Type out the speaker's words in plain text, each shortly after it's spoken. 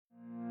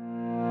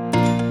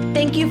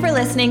Thank you for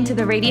listening to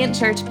the Radiant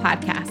Church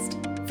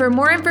podcast. For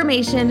more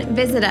information,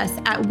 visit us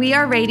at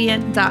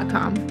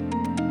weareradiant.com.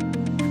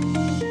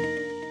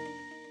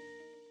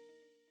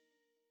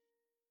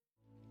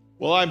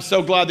 Well, I'm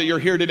so glad that you're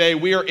here today.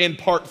 We are in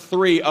part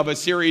 3 of a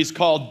series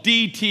called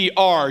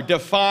DTR,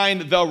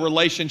 Define the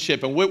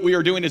Relationship. And what we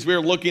are doing is we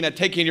are looking at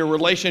taking your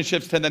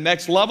relationships to the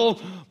next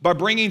level by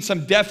bringing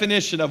some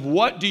definition of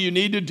what do you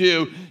need to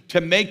do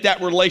to make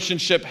that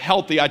relationship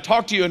healthy. I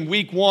talked to you in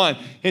week 1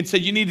 and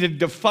said you need to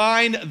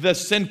define the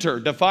center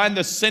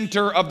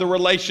of the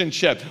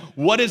relationship.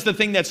 What is the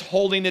thing that's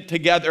holding it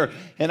together?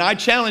 And I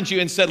challenged you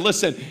and said,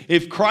 listen,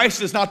 if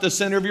Christ is not the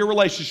center of your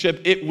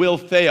relationship, it will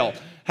fail.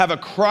 Have a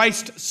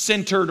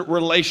Christ-centered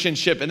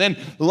relationship. And then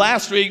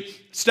last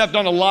week, stepped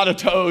on a lot of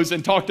toes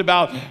and talked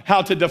about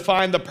how to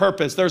define the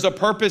purpose. There's a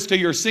purpose to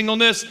your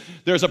singleness.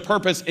 There's a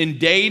purpose in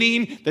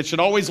dating that should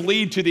always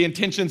lead to the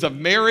intentions of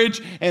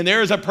marriage. And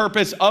there's a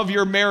purpose of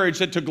your marriage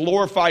that to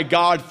glorify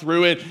God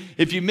through it.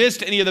 If you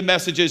missed any of the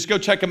messages, go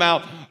check them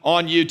out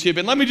on YouTube.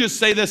 And let me just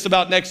say this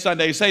about next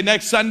Sunday. Say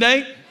next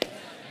Sunday.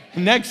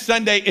 Next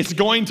Sunday, it's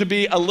going to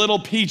be a little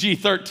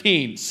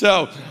PG-13.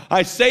 So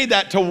I say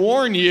that to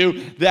warn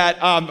you that,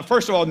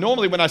 first of all,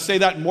 normally when I say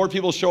that, more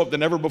people show up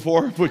than ever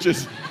before, which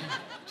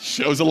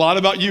shows a lot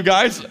about you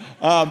guys.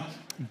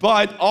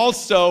 But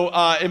also,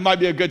 it might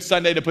be a good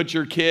Sunday to put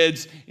your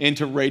kids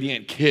into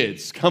Radiant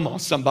Kids. Come on,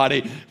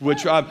 somebody.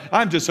 Which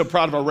I'm just so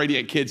proud of our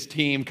Radiant Kids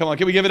team. Come on,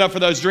 can we give it up for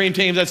those dream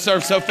teams that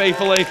serve so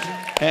faithfully?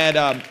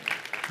 And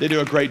they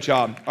do a great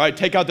job. All right,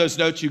 take out those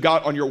notes you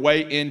got on your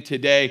way in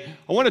today.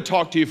 I want to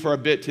talk to you for a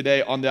bit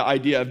today on the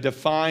idea of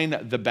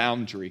define the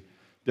boundary.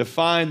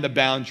 Define the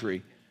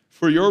boundary.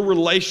 For your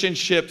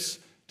relationships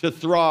to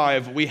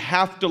thrive, we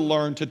have to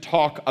learn to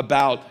talk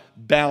about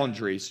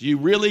boundaries. You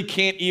really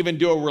can't even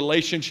do a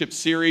relationship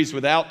series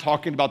without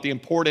talking about the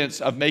importance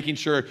of making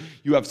sure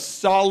you have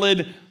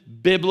solid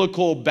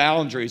biblical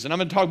boundaries. And I'm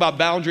going to talk about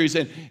boundaries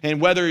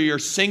and whether you're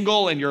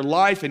single in your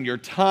life and your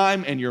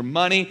time and your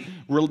money,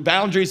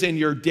 boundaries in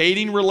your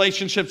dating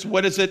relationships.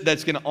 What is it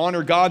that's going to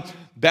honor God?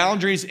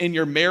 Boundaries in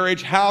your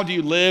marriage. How do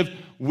you live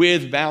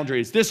with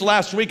boundaries? This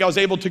last week, I was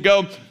able to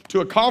go to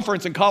a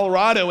conference in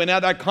Colorado, and at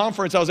that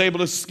conference, I was able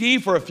to ski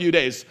for a few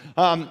days.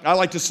 I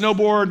like to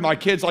snowboard, my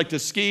kids like to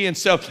ski, and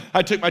so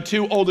I took my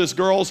 2 oldest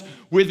girls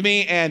with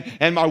me, and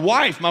my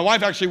wife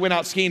actually went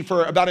out skiing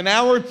for about an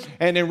hour,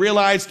 and then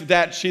realized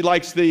that she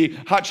likes the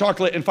hot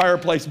chocolate and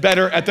fireplace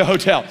better at the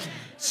hotel.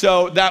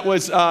 So that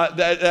was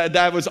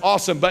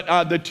awesome,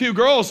 but the 2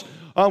 girls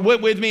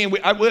went with me, and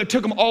I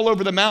took them all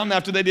over the mountain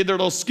after they did their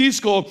little ski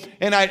school,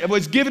 and I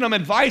was giving them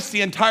advice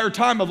the entire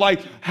time of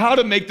like how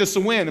to make this a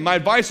win. And my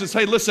advice was,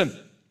 hey, listen,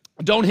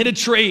 don't hit a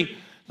tree.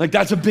 Like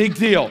that's a big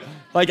deal.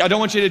 Like I don't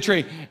want you to hit a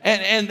tree.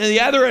 And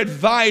the other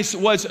advice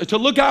was to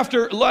look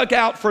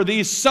out for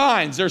these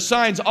signs. There's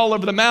signs all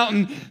over the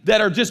mountain that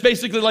are just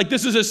basically like,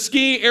 this is a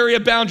ski area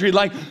boundary.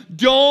 Like,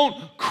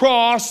 don't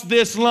cross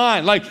this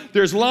line. Like,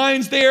 there's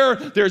lines there.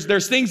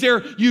 There's things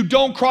there. You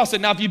don't cross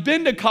it. Now, if you've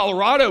been to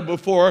Colorado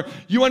before,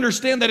 you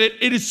understand that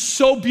it is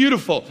so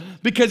beautiful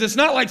because it's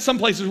not like some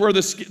places where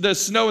the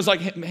snow is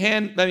like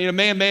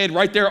man-made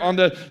right there on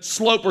the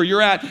slope where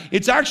you're at.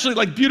 It's actually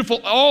like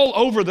beautiful all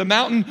over the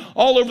mountain,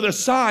 all over the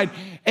side.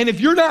 And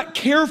if you're not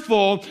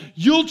careful,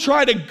 you'll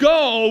try to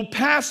go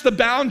past the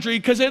boundary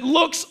because it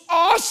looks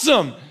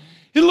awesome.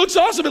 It looks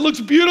awesome. It looks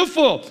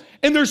beautiful.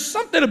 And there's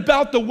something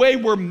about the way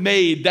we're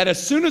made that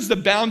as soon as the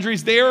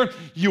boundary's there,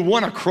 you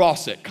want to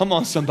cross it. Come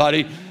on,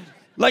 somebody.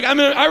 Like,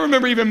 I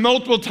remember even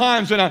multiple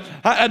times when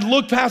I'd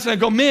look past and I'd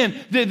go, man,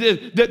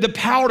 the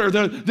powder,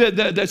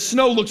 the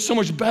snow looks so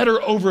much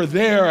better over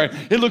there.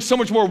 It looks so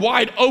much more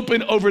wide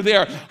open over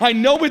there. I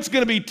know it's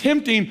going to be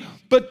tempting,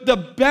 but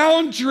the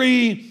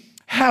boundary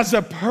has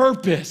a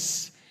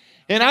purpose.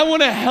 And I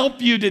want to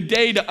help you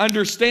today to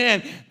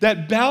understand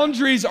that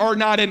boundaries are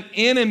not an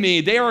enemy.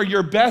 They are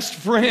your best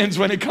friends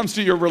when it comes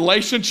to your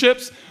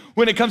relationships,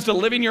 when it comes to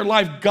living your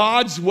life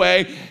God's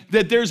way,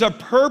 that there's a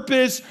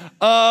purpose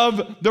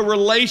of the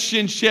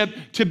relationship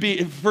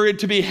for it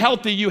to be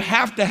healthy. You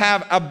have to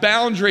have a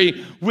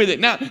boundary with it.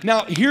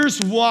 Now, here's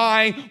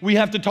why we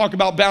have to talk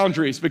about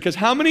boundaries, because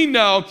how many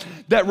know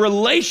that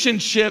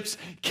relationships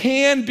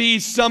can be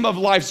some of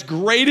life's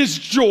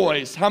greatest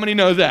joys? How many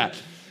know that?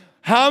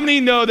 How many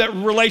know that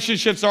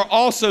relationships are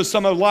also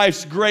some of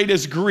life's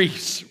greatest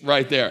griefs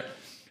right there?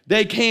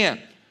 They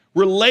can.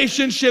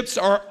 Relationships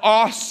are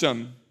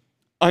awesome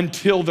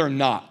until they're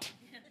not.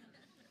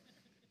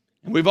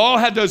 And we've all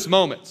had those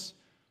moments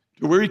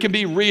where we can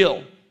be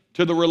real,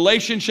 till the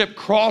relationship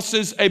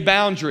crosses a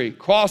boundary,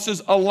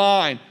 crosses a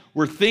line,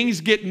 where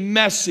things get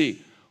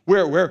messy,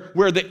 where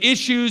the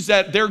issues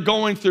that they're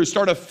going through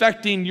start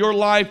affecting your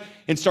life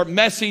and start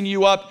messing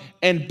you up,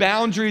 and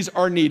boundaries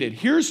are needed.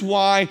 Here's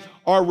why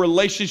our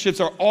relationships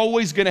are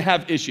always going to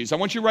have issues. I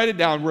want you to write it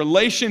down.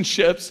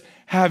 Relationships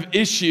have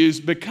issues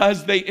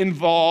because they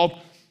involve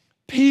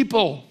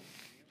people.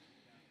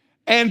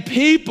 And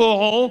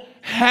people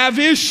have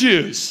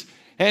issues.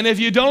 And if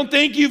you don't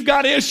think you've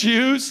got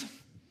issues,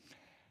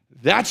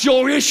 that's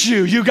your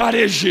issue. You got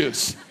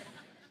issues.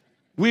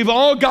 We've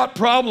all got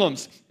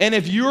problems. And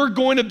if you're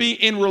going to be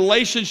in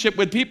relationship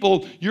with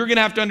people, you're going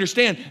to have to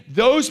understand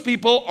those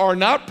people are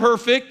not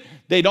perfect.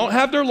 They don't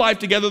have their life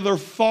together. They're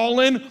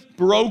fallen,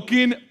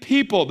 broken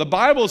people. The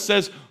Bible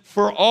says,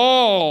 for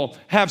all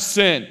have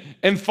sinned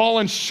and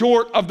fallen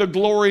short of the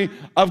glory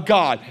of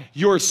God.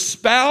 Your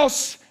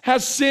spouse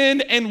has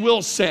sinned and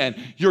will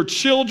sin. Your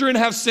children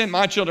have sinned.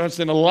 My children have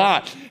sinned a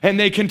lot, and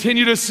they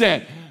continue to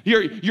sin.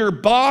 Your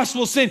boss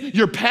will sin.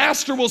 Your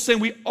pastor will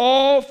sin. We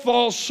all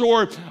fall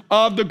short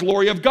of the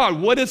glory of God.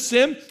 What is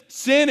sin?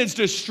 Sin is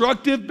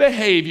destructive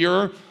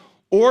behavior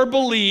or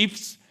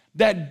beliefs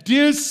that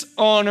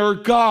dishonor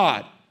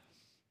God.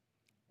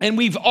 And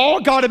we've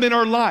all got them in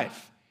our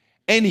life.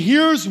 And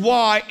here's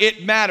why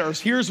it matters.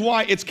 Here's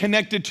why it's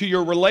connected to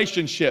your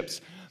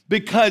relationships.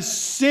 Because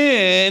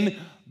sin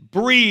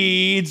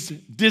breeds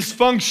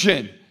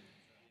dysfunction.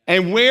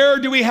 And where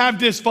do we have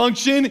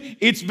dysfunction?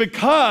 It's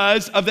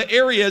because of the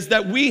areas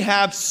that we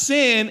have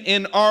sin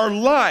in our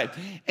life.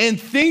 And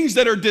things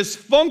that are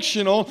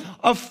dysfunctional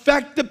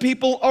affect the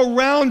people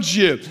around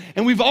you.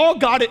 And we've all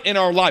got it in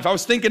our life. I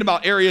was thinking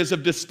about areas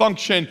of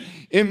dysfunction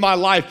in my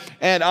life.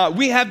 And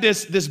we have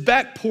this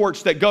back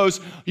porch that goes,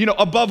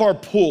 above our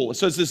pool.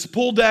 So it's this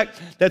pool deck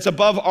that's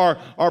above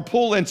our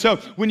pool. And so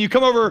when you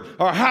come over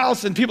our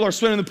house and people are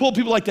swimming in the pool,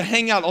 people like to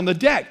hang out on the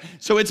deck.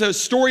 So it's a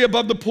story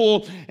above the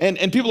pool and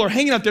people are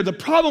hanging out there. The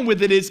problem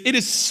with it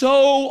is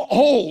so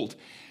old.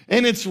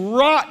 And it's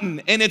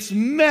rotten and it's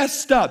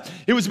messed up.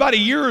 It was about a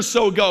year or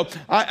so ago,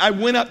 I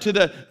went up to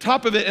the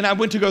top of it and I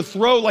went to go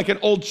throw like an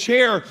old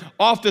chair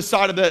off the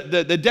side of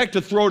the deck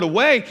to throw it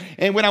away.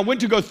 And when I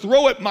went to go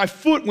throw it, my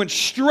foot went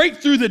straight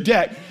through the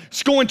deck.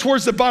 It's going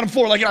towards the bottom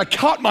floor. Like I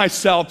caught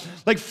myself,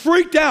 like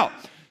freaked out.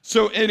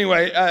 So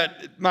anyway,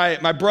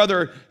 my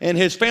brother and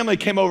his family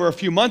came over a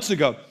few months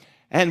ago.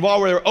 And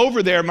while we were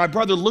over there, my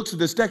brother looks at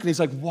this deck and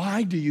he's like,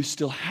 why do you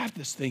still have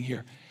this thing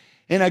here?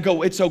 And I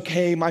go, it's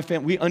okay, my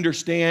family, we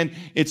understand,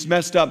 it's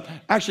messed up.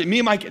 Actually, me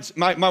and my kids,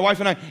 my wife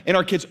and I and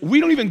our kids,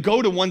 we don't even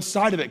go to one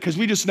side of it because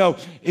we just know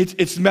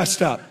it's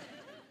messed up.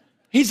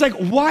 He's like,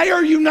 why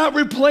are you not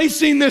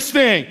replacing this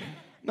thing? I'm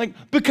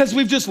like, because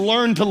we've just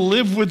learned to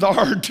live with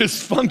our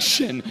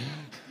dysfunction.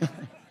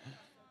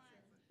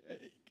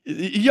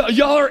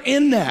 Y'all are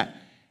in that.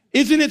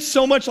 Isn't it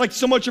so much like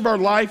so much of our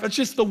life? It's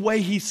just the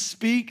way he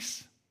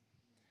speaks.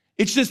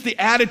 It's just the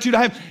attitude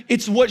I have.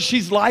 It's what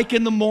she's like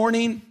in the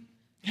morning.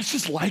 It's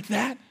just like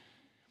that.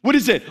 What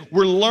is it?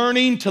 We're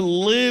learning to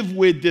live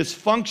with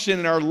dysfunction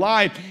in our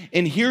life.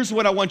 And here's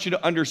what I want you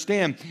to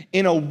understand.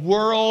 In a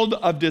world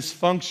of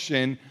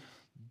dysfunction,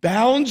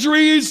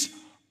 boundaries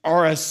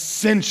are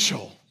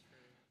essential.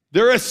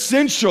 They're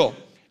essential.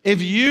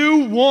 If you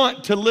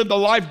want to live the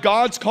life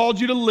God's called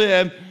you to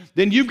live,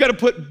 then you've got to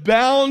put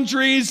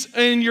boundaries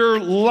in your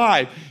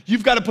life.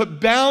 You've got to put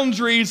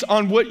boundaries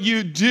on what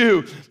you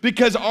do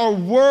because our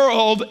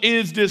world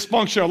is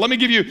dysfunctional. Let me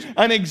give you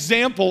an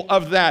example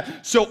of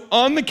that. So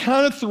on the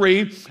count of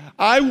 3,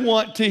 I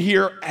want to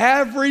hear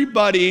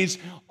everybody's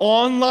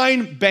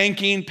online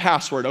banking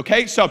password,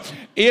 okay? So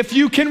if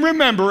you can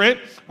remember it,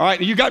 all right,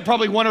 you got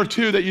probably 1 or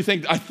 2 that you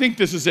think, I think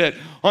this is it.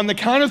 On the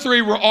count of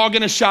 3, we're all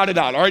gonna shout it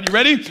out, all right? You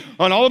ready?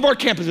 On all of our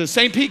campuses,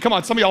 St. Pete, come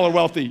on, some of y'all are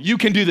wealthy. You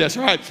can do this,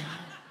 all right?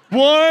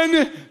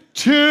 1,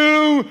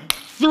 2,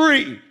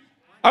 3.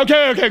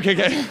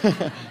 Okay.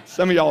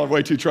 Some of y'all are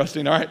way too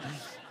trusting, all right?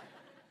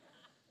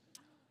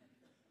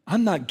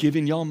 I'm not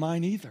giving y'all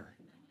mine either.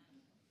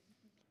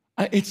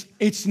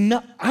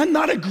 I'm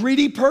not a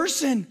greedy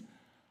person.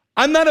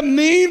 I'm not a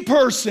mean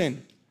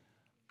person.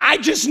 I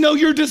just know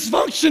you're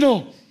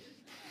dysfunctional.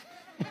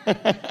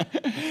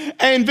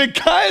 And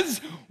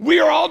because we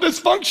are all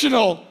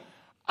dysfunctional,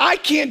 I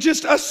can't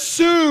just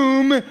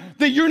assume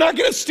that you're not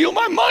gonna steal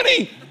my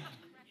money.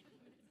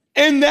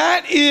 And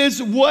that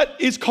is what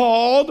is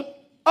called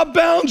a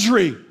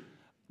boundary.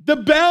 The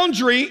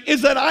boundary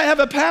is that I have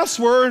a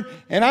password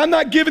and I'm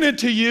not giving it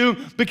to you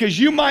because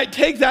you might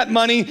take that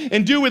money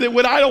and do with it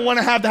what I don't want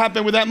to have to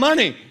happen with that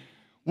money.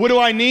 What do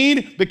I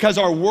need? Because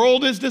our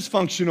world is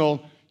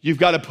dysfunctional, you've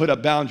got to put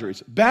up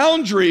boundaries.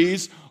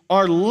 Boundaries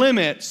are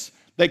limits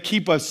that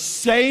keep us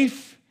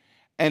safe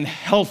and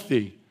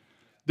healthy.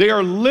 They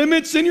are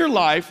limits in your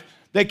life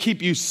that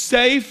keep you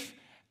safe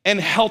and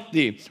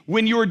healthy.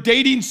 When you're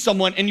dating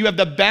someone and you have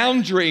the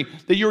boundary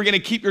that you're gonna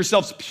keep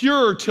yourselves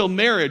pure till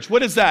marriage,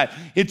 what is that?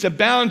 It's a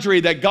boundary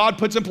that God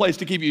puts in place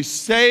to keep you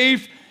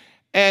safe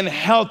and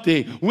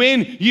healthy.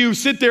 When you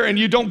sit there and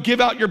you don't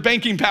give out your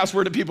banking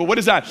password to people, what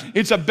is that?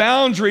 It's a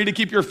boundary to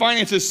keep your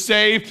finances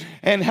safe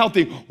and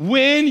healthy.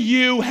 When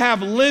you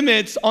have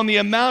limits on the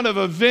amount of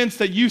events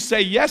that you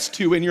say yes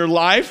to in your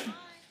life,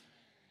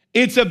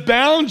 it's a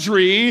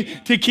boundary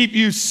to keep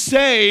you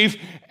safe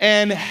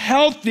and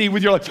healthy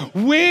with your life.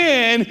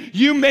 When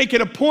you make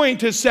it a point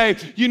to say,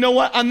 you know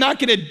what, I'm not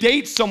gonna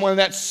date someone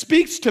that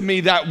speaks to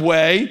me that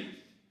way,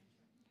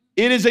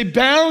 it is a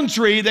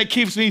boundary that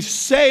keeps me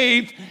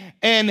safe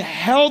and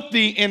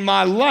healthy in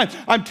my life.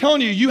 I'm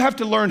telling you, you have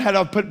to learn how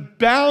to put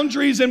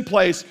boundaries in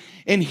place,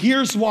 and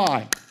here's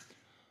why.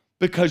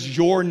 Because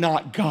you're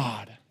not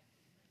God.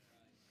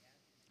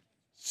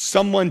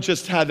 someone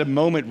just had a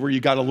moment where you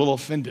got a little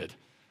offended.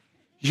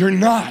 You're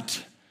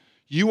not.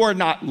 You are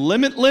not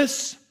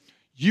limitless.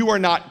 You are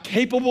not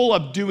capable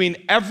of doing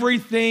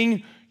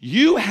everything.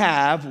 You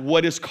have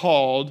what is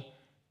called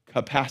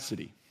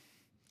capacity.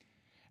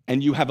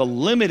 And you have a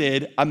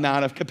limited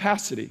amount of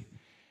capacity.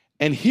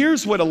 And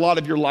here's what a lot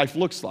of your life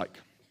looks like.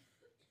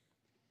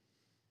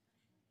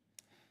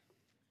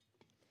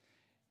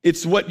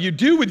 It's what you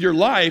do with your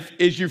life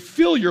is you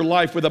fill your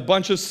life with a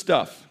bunch of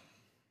stuff.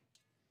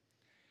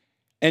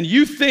 And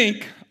you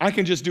think, I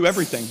can just do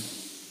everything.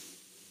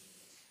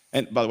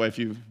 And by the way, if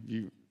you're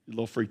a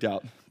little freaked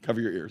out,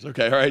 cover your ears,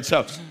 okay? All right,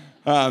 so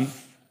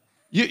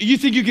you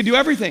think you can do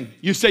everything.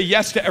 You say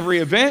yes to every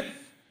event.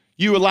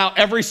 You allow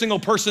every single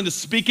person to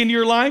speak into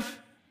your life.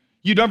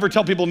 You never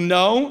tell people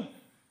no.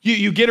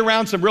 You get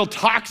around some real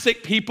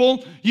toxic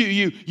people.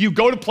 You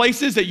go to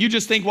places that you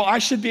just think, well, I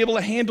should be able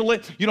to handle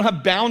it. You don't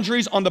have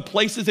boundaries on the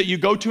places that you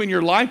go to in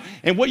your life.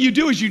 And what you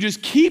do is you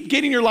just keep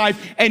getting your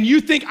life and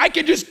you think, I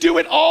can just do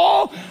it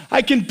all.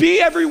 I can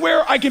be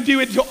everywhere. I can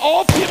do it to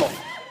all people.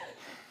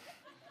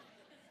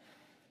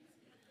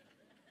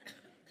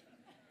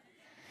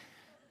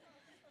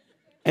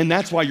 And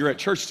that's why you're at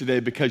church today,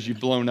 because you've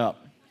blown up.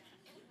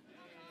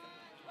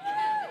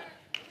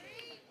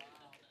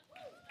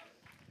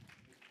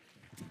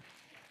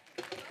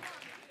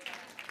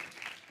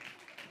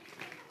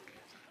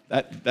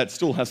 That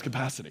stool has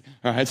capacity,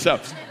 all right? So,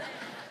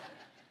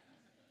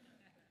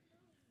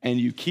 and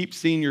you keep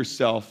seeing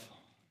yourself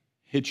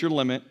hit your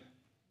limit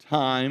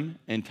time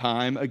and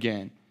time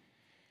again.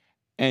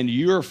 And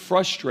you're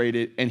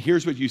frustrated, and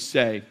here's what you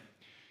say: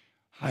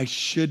 I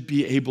should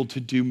be able to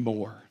do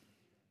more.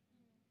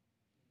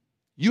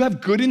 You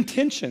have good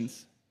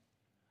intentions.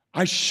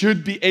 I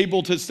should be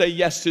able to say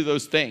yes to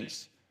those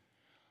things.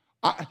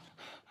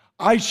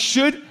 I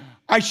should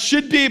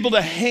be able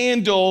to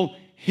handle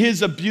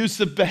his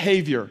abusive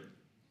behavior.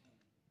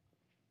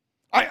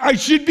 I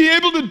should be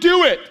able to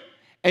do it.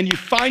 And you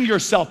find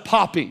yourself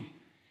popping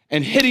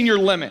and hitting your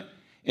limit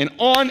and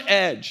on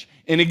edge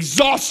and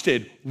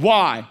exhausted.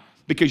 Why?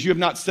 Because you have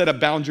not set up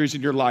boundaries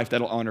in your life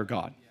that'll honor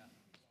God.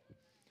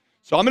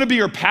 So I'm gonna be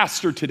your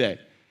pastor today,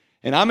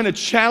 and I'm gonna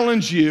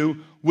challenge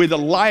you with a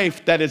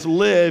life that is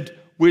lived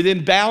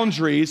within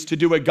boundaries to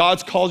do what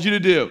God's called you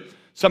to do.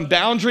 Some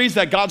boundaries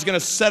that God's gonna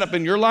set up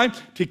in your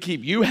life to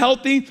keep you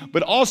healthy,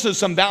 but also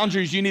some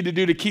boundaries you need to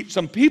do to keep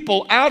some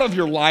people out of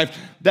your life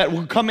that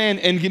will come in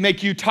and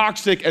make you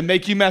toxic and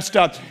make you messed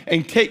up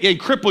and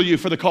cripple you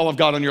for the call of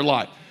God on your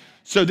life.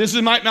 So this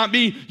might not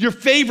be your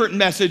favorite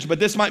message, but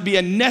this might be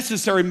a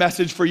necessary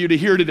message for you to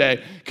hear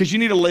today, because you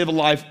need to live a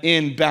life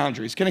in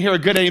boundaries. Can I hear a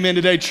good amen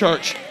today,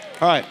 church?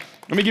 All right,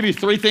 let me give you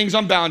 3 things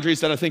on boundaries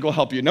that I think will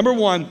help you. Number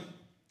 1,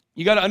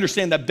 you gotta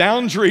understand that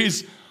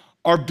boundaries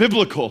are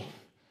biblical.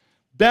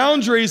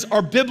 Boundaries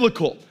are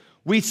biblical.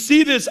 We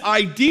see this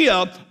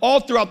idea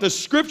all throughout the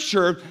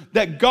scripture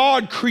that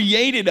God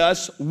created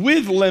us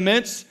with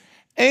limits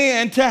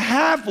and to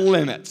have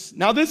limits.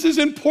 Now, this is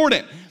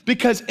important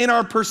because in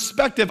our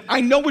perspective, I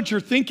know what you're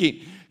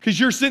thinking, because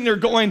you're sitting there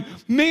going,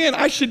 man,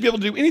 I should be able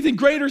to do anything.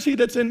 Greater is he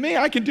that's in me.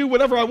 I can do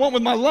whatever I want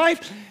with my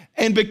life.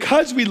 And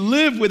because we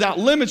live without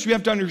limits, we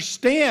have to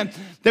understand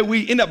that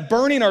we end up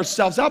burning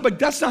ourselves out, but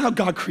that's not how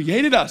God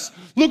created us.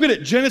 Look at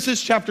it,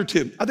 Genesis chapter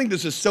 2. I think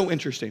this is so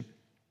interesting.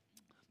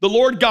 The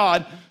Lord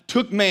God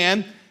took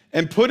man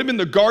and put him in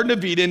the Garden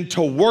of Eden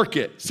to work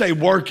it. Say,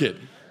 work it.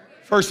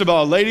 First of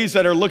all, ladies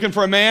that are looking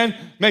for a man,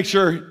 make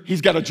sure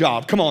he's got a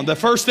job. Come on, the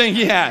first thing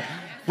he had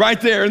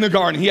right there in the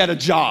garden, he had a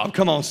job.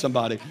 Come on,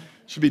 somebody.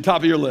 Should be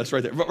top of your list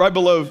right there, right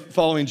below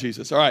following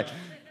Jesus. All right,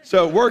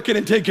 so work it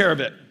and take care of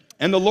it.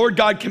 And the Lord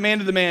God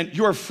commanded the man,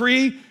 you are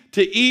free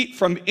to eat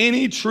from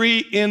any tree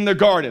in the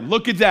garden.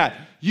 Look at that.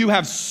 You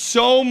have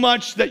so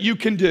much that you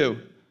can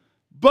do.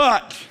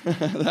 But,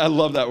 I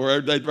love that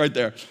word right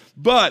there.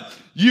 But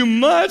you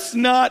must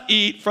not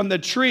eat from the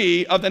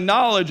tree of the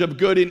knowledge of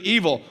good and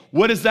evil.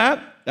 What is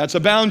that? That's a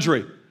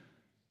boundary.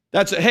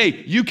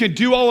 Hey, you can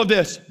do all of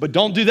this, but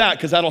don't do that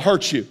because that'll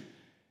hurt you.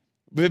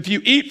 But if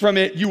you eat from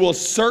it, you will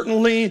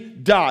certainly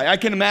die. I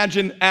can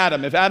imagine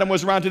Adam. If Adam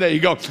was around today, he'd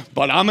go,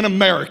 but I'm an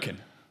American.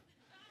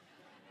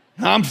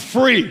 I'm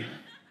free.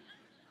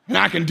 And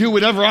I can do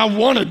whatever I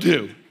want to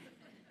do.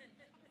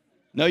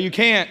 No, you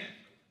can't.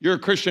 You're a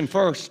Christian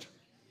first.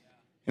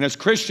 And as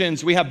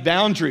Christians, we have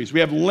boundaries, we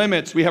have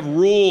limits, we have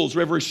rules, we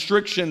have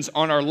restrictions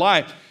on our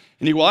life.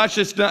 And you go, well, that's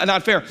just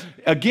not fair.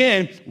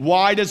 Again,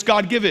 why does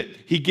God give it?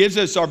 He gives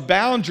us our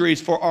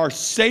boundaries for our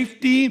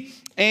safety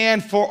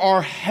and for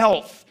our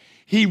health.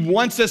 He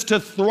wants us to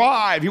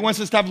thrive. He wants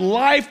us to have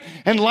life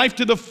and life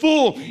to the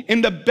full.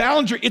 In the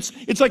boundary,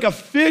 it's like a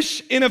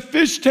fish in a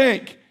fish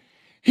tank.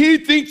 He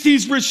thinks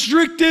he's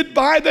restricted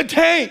by the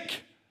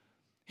tank.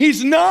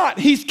 He's not.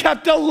 He's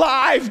kept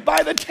alive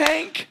by the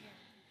tank.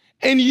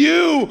 And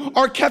you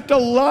are kept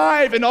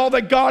alive in all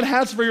that God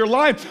has for your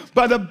life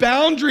by the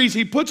boundaries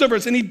he puts over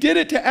us. And he did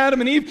it to Adam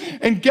and Eve.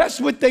 And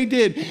guess what they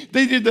did?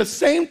 They did the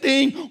same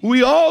thing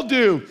we all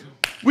do.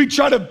 We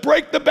try to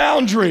break the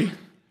boundary.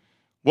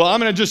 Well, I'm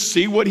going to just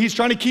see what he's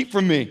trying to keep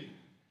from me.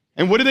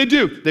 And what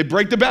do? They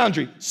break the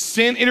boundary.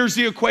 Sin enters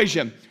the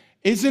equation.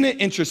 Isn't it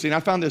interesting? I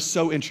found this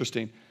so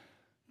interesting.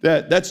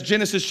 That's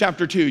Genesis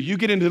chapter 2. You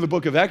get into the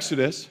book of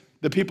Exodus,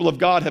 the people of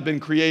God have been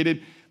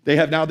created. They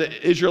have now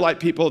the Israelite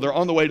people. They're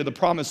on the way to the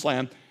promised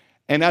land.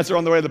 And as they're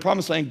on the way to the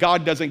promised land,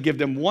 God doesn't give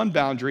them one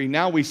boundary.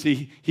 Now we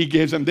see he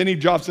gives them, then he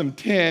drops them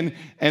 10,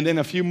 and then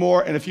a few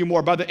more and a few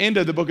more. By the end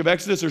of the book of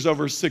Exodus, there's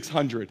over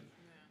 600.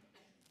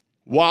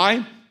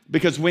 Why?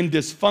 Because when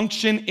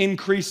dysfunction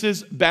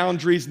increases,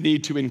 boundaries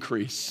need to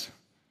increase.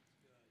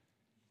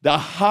 The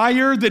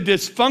higher the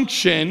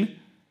dysfunction,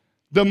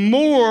 the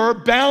more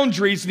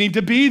boundaries need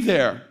to be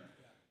there.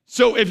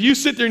 So if you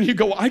sit there and you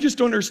go, I just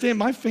don't understand,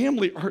 my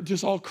family are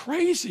just all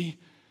crazy.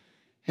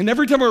 And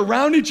every time we're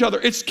around each other,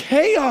 it's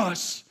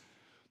chaos.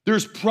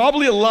 There's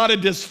probably a lot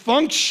of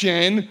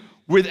dysfunction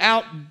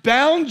without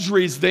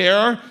boundaries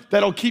there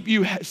that'll keep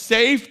you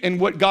safe in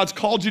what God's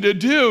called you to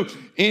do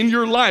in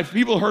your life.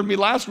 People heard me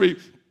last week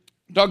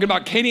talking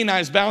about Katie and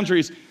I's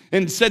boundaries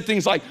and said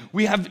things like,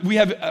 we have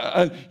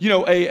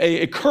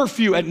a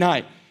curfew at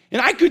night.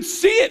 And I could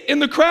see it in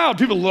the crowd.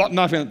 People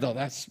laughing, oh,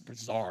 that's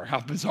bizarre. How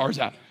bizarre is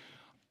that?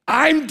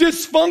 I'm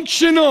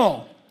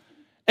dysfunctional.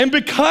 And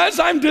because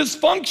I'm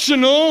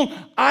dysfunctional,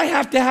 I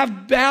have to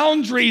have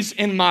boundaries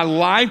in my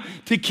life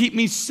to keep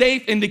me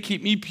safe and to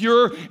keep me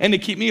pure and to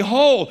keep me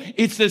whole.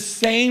 It's the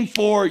same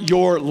for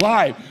your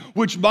life,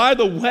 which, by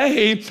the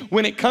way,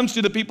 when it comes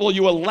to the people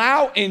you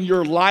allow in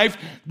your life,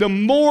 the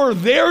more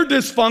their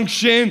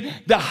dysfunction,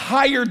 the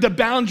higher the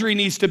boundary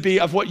needs to be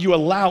of what you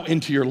allow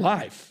into your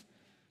life.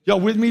 Y'all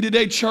with me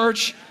today,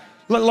 church?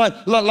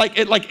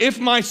 Like if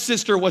my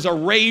sister was a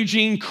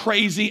raging,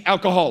 crazy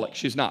alcoholic,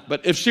 she's not,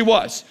 but if she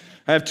was,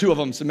 I have two of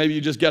them, so maybe you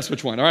just guess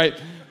which one, all right?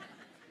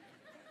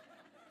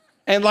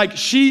 And like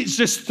she's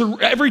just,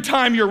 every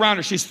time you're around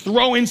her, she's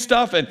throwing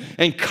stuff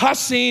and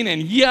cussing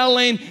and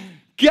yelling.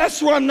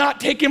 Guess where I'm not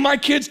taking my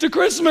kids to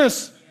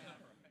Christmas?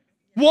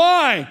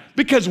 Why?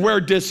 Because where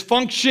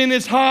dysfunction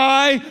is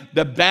high,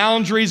 the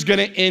boundary's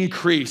gonna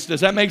increase.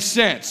 Does that make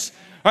sense?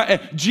 All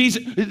right,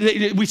 Jesus,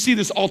 we see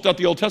this all throughout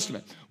the Old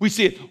Testament. We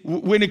see it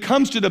when it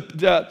comes to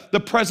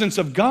the presence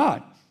of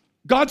God.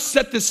 God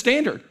set this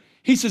standard.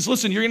 He says,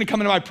 listen, you're gonna come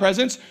into my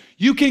presence,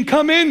 you can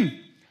come in,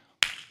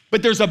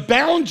 but there's a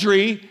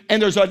boundary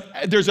and there's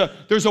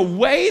a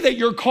way that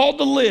you're called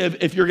to live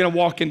if you're gonna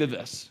walk into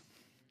this.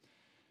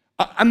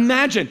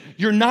 Imagine,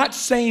 you're not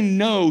saying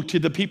no to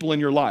the people in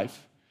your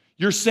life.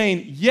 You're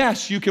saying,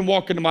 yes, you can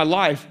walk into my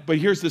life, but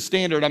here's the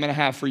standard I'm gonna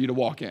have for you to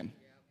walk in.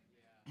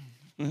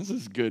 This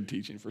is good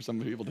teaching for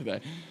some people today.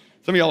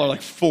 Some of y'all are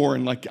like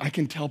foreign, like I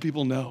can tell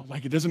people no,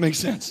 like it doesn't make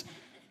sense.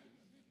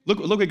 Look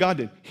what God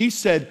did. He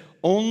said,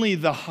 only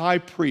the high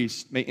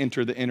priest may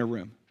enter the inner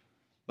room.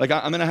 Like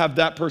I'm gonna have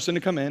that person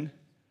to come in.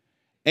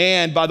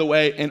 And by the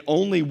way, and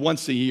only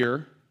once a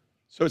year.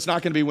 So it's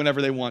not gonna be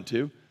whenever they want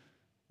to.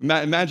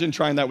 Imagine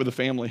trying that with a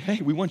family.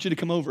 Hey, we want you to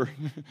come over.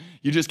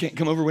 You just can't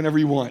come over whenever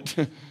you want.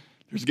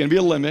 There's gonna be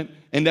a limit,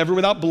 and never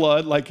without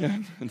blood, like,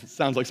 it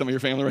sounds like some of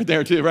your family right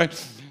there too, right?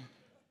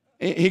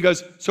 He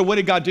goes, so what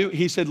did God do?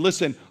 He said,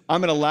 listen, I'm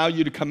gonna allow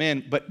you to come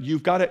in, but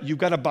you've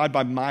gotta abide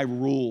by my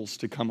rules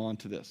to come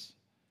onto this.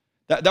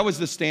 That was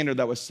the standard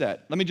that was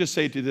set. Let me just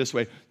say it to you this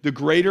way. The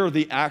greater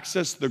the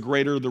access, the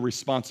greater the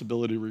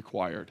responsibility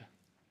required.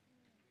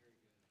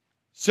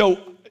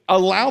 So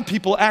allow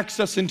people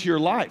access into your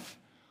life,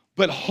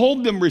 but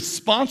hold them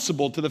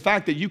responsible to the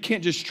fact that you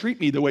can't just treat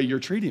me the way you're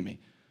treating me.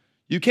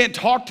 You can't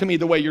talk to me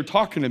the way you're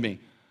talking to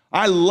me.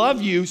 I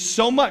love you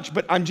so much,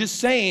 but I'm just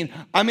saying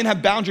I'm gonna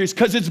have boundaries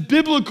because it's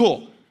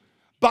biblical.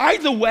 By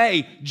the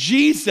way,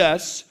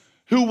 Jesus,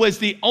 who was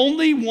the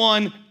only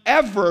one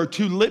ever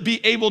to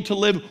be able to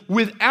live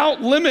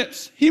without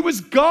limits. He was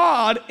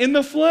God in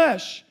the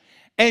flesh.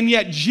 And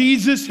yet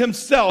Jesus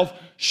himself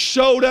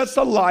showed us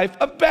a life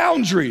of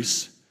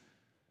boundaries.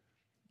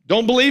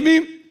 Don't believe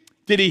me?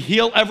 Did he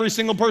heal every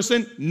single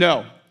person?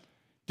 No.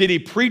 Did he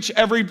preach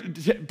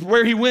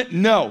where he went?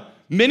 No.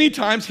 Many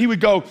times he would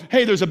go,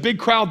 hey, there's a big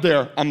crowd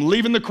there. I'm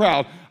leaving the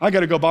crowd. I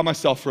got to go by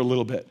myself for a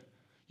little bit.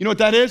 You know what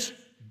that is?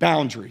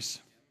 Boundaries.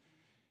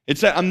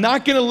 It's that I'm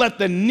not going to let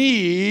the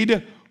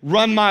need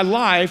run my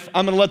life.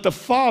 I'm going to let the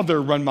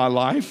Father run my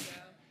life.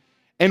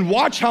 And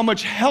watch how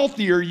much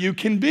healthier you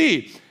can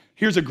be.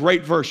 Here's a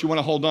great verse you want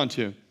to hold on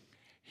to.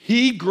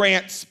 He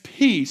grants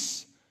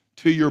peace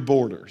to your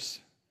borders.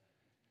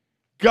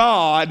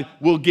 God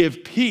will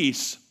give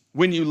peace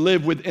when you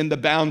live within the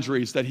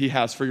boundaries that he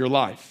has for your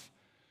life.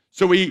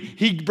 So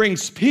he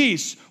brings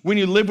peace when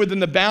you live within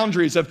the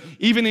boundaries of,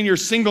 even in your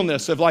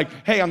singleness, of like,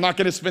 hey, I'm not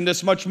gonna spend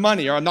this much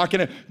money, or I'm not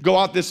gonna go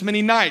out this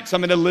many nights,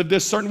 I'm gonna live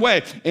this certain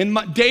way. In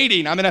my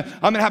dating, I'm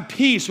gonna have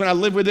peace when I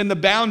live within the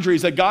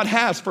boundaries that God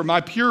has for my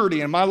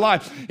purity in my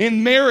life.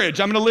 In marriage,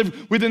 I'm gonna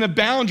live within the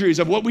boundaries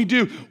of what we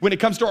do when it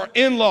comes to our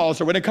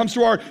in-laws, or when it comes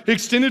to our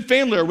extended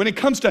family, or when it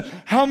comes to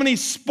how many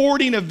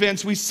sporting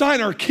events we sign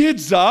our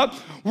kids up.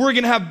 We're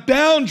gonna have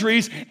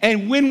boundaries,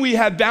 and when we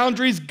have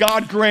boundaries,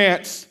 God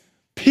grants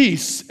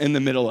peace in the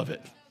middle of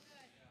it.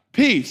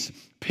 Peace.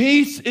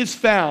 Peace is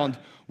found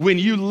when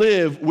you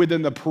live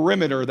within the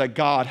perimeter that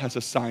God has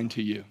assigned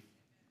to you.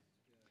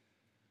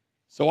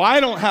 So I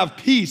don't have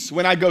peace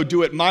when I go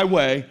do it my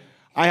way.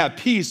 I have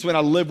peace when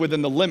I live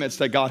within the limits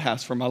that God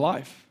has for my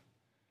life.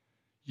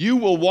 You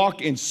will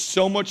walk in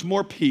so much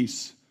more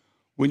peace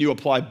when you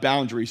apply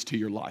boundaries to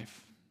your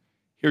life.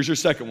 Here's your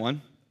second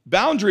one.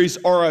 Boundaries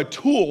are a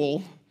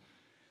tool.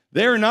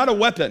 They are not a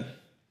weapon.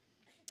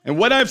 And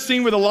what I've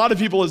seen with a lot of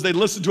people is they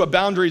listen to a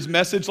boundaries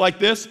message like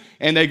this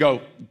and they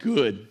go,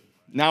 good.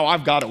 Now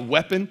I've got a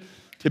weapon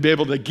to be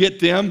able to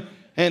get them.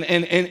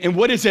 And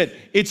what is it?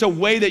 It's a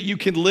way that you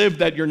can live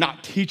that you're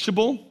not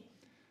teachable,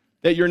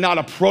 that you're not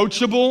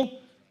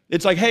approachable.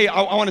 It's like, hey,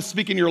 I want to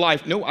speak in your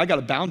life. No, I got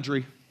a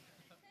boundary.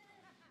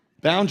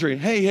 Boundary.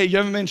 Hey, you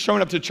haven't been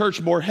showing up to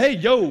church more. Hey,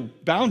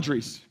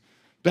 boundaries.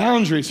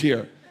 Boundaries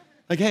here.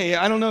 Like, hey,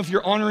 I don't know if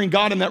you're honoring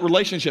God in that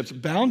relationship.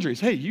 Boundaries.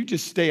 Hey, you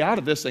just stay out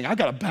of this thing. I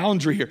got a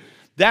boundary here.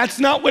 That's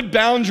not what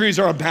boundaries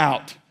are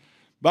about.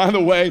 By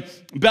the way,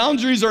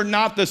 boundaries are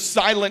not the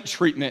silent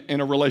treatment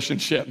in a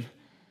relationship.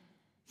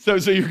 So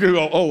you're going to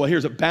go, oh, well,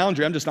 here's a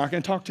boundary. I'm just not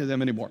going to talk to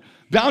them anymore.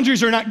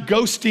 Boundaries are not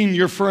ghosting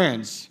your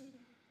friends.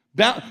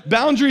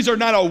 Boundaries are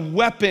not a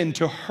weapon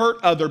to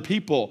hurt other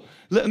people.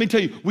 Let me tell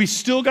you, we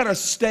still got to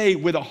stay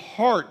with a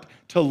heart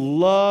to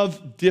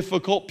love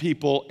difficult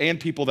people and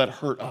people that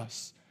hurt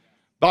us.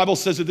 Bible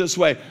says it this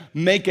way,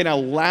 make an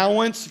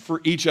allowance for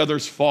each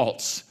other's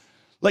faults.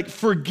 Like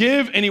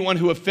forgive anyone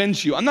who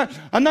offends you. I'm not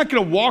going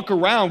to walk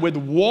around with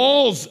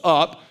walls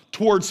up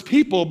towards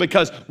people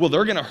because, well,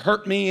 they're going to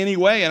hurt me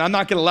anyway, and I'm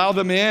not going to allow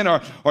them in,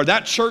 or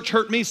that church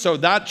hurt me, so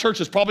that church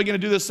is probably going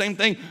to do the same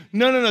thing.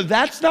 No,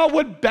 that's not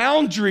what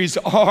boundaries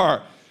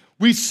are.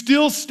 We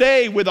still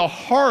stay with a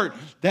heart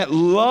that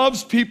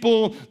loves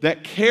people,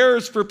 that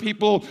cares for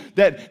people,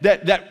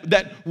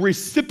 that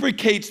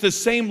reciprocates the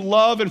same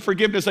love and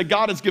forgiveness that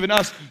God has given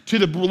us to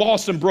the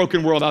lost and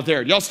broken world out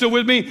there. Y'all still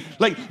with me?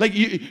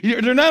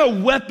 They're not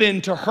a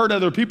weapon to hurt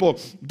other people.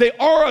 They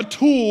are a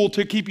tool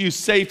to keep you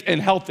safe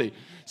and healthy.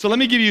 So let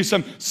me give you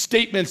some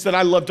statements that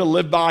I love to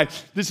live by.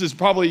 This is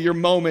probably your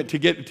moment to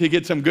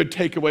get some good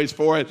takeaways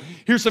for it.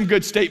 Here's some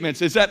good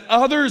statements. Is that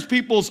others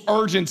people's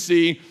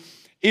urgency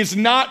is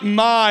not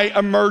my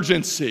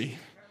emergency.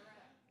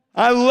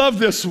 I love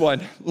this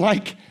one.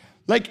 Like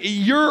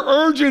your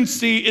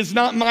urgency is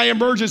not my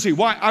emergency.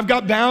 Why? I've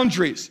got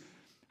boundaries.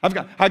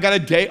 I got a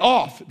day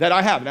off that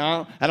I have.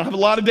 Now, I don't have a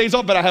lot of days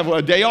off, but I have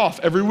a day off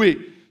every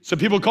week. So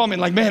people call me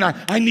and like, man,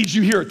 I need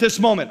you here at this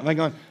moment. I'm like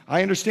going,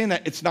 I understand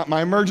that. It's not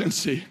my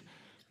emergency.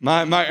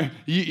 I've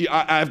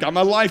got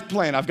my life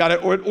plan. I've got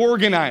it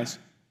organized.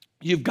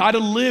 You've got to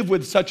live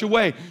with such a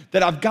way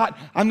that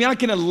I'm not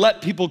going to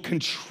let people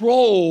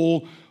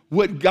control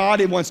what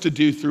God wants to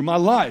do through my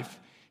life.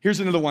 Here's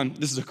another one.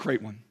 This is a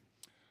great one.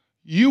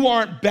 You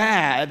aren't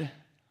bad,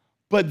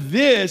 but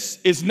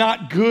this is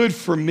not good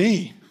for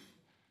me.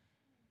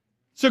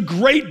 It's a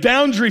great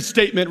boundary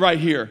statement right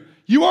here.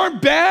 You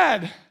aren't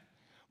bad,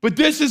 but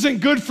this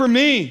isn't good for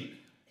me.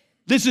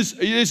 This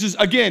is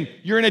again,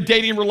 you're in a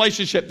dating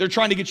relationship. They're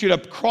trying to get you to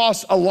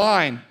cross a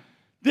line.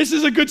 This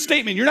is a good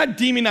statement. You're not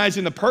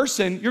demonizing the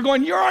person. You're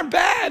going, you aren't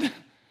bad,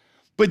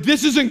 but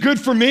this isn't good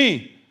for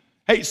me.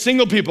 Hey,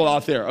 single people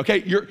out there,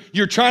 okay?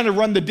 You're trying to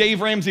run the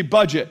Dave Ramsey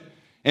budget,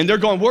 and they're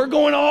going, we're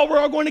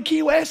all going to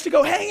Key West to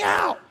go hang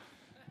out.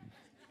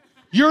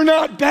 You're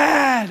not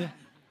bad,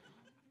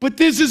 but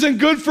this isn't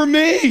good for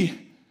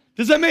me.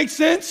 Does that make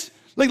sense?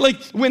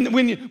 Like when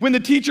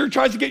the teacher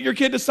tries to get your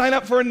kid to sign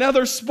up for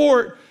another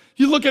sport,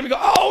 you look at him and go,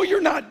 oh,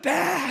 you're not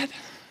bad,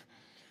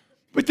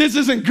 but this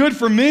isn't good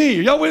for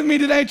me. Y'all with me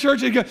today,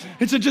 church?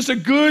 It's just a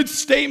good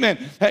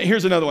statement. Hey,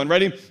 here's another one.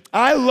 Ready?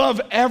 I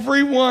love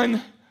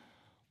everyone,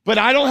 but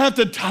I don't have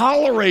to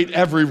tolerate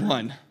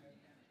everyone.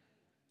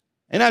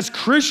 And as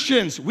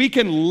Christians, we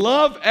can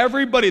love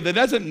everybody. That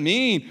doesn't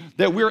mean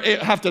that we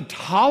have to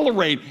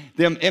tolerate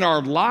them in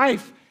our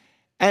life.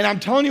 And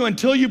I'm telling you,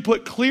 until you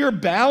put clear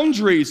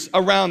boundaries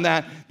around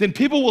that, then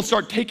people will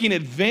start taking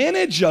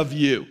advantage of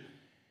you.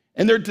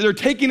 And they're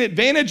taking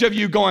advantage of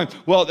you going,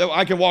 well,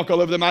 I can walk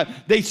all over them.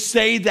 They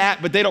say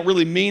that, but they don't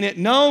really mean it.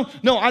 No,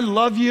 I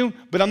love you,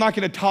 but I'm not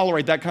going to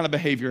tolerate that kind of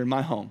behavior in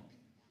my home.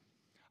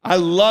 I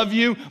love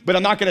you, but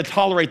I'm not going to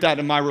tolerate that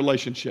in my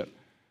relationship.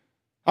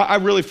 I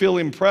really feel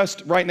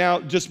impressed right now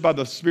just by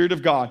the Spirit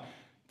of God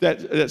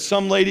that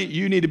some lady,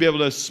 you need to be able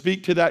to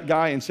speak to that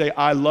guy and say,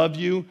 I love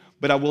you,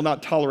 but I will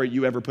not tolerate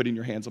you ever putting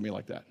your hands on me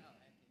like that.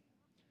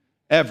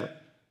 Ever.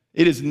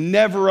 It is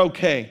never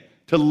okay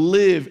to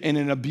live in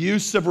an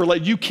abusive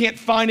relationship. You can't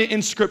find it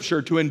in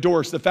Scripture to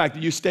endorse the fact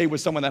that you stay with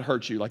someone that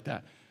hurts you like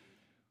that.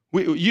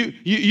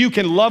 You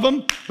can love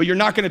them, but you're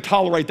not going to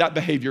tolerate that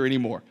behavior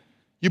anymore.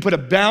 You put a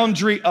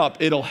boundary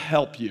up, it'll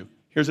help you.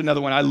 Here's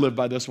another one. I live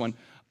by this one.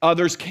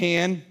 Others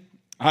can,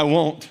 I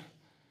won't.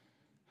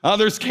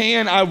 Others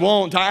can, I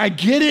won't. I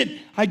get it.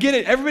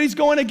 Everybody's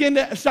going again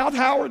to South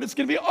Howard. It's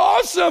going to be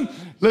awesome.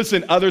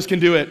 Listen, others can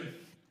do it.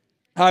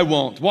 I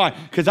won't. Why?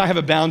 Because I have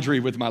a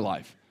boundary with my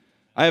life.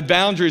 I have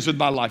boundaries with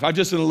my life. I'm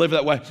just going to live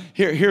that way.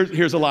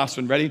 Here's the last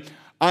one. Ready?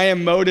 I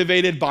am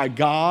motivated by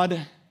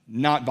God,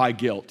 not by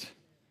guilt.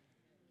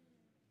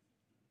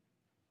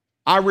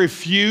 I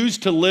refuse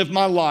to live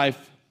my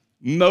life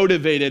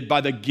motivated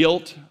by the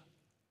guilt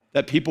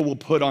that people will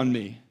put on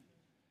me.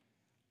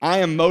 I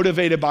am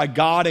motivated by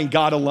God and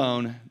God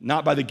alone,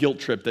 not by the guilt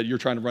trip that you're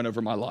trying to run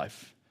over my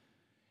life.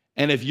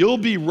 And if you'll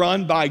be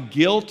run by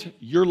guilt,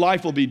 your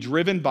life will be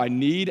driven by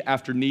need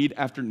after need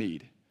after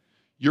need.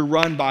 You're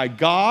run by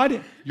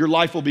God, your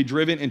life will be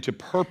driven into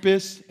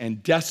purpose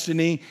and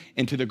destiny,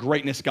 into the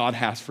greatness God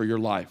has for your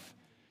life.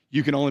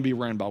 You can only be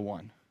run by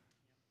one.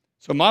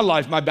 So my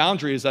life, my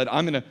boundary is that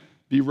I'm gonna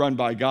be run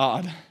by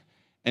God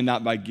and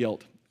not by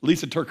guilt.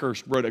 Lisa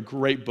Turkhurst wrote a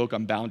great book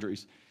on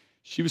boundaries.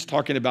 She was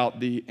talking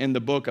about in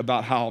the book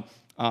about how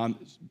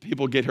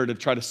people get her to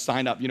try to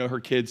sign up, her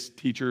kids,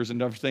 teachers,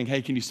 and everything.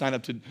 Hey, can you sign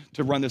up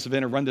to run this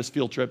event or run this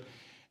field trip?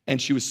 And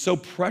she was so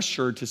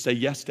pressured to say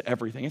yes to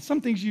everything. And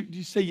some things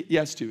you say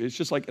yes to. It's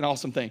just like an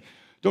awesome thing.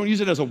 Don't use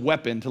it as a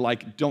weapon to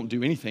don't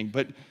do anything.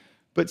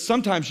 But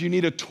sometimes you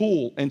need a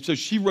tool. And so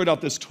she wrote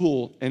out this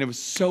tool, and it was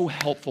so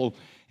helpful.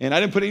 And I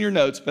didn't put it in your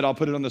notes, but I'll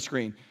put it on the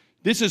screen.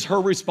 This is her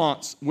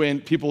response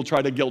when people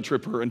try to guilt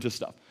trip her into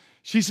stuff.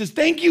 She says,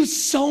 "Thank you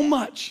so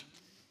much.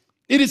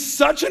 It is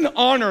such an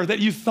honor that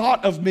you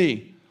thought of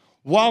me.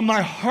 While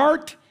my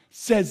heart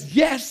says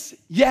yes,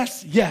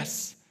 yes,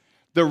 yes,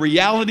 the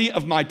reality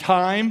of my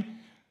time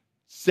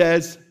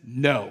says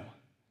no.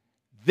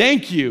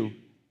 Thank you,"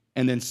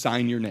 and then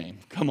sign your name.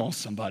 Come on,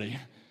 somebody.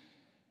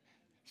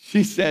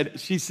 She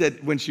said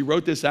when she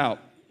wrote this out,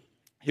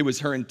 it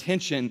was her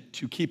intention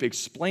to keep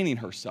explaining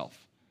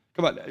herself.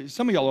 Come on,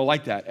 some of y'all are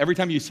like that. Every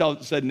time you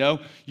said no,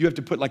 you have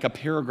to put a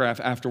paragraph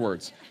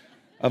afterwards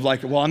of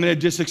well, I'm gonna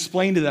just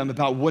explain to them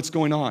about what's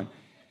going on.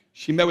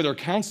 She met with her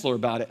counselor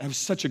about it. It was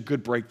such a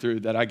good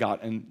breakthrough that I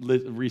got in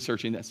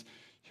researching this.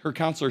 Her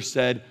counselor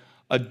said,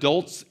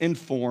 adults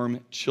inform,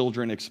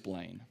 children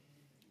explain.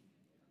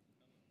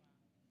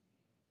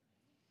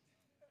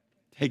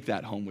 Take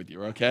that home with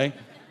you, okay?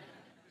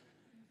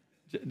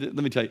 Let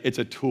me tell you, it's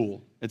a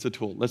tool. It's a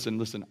tool.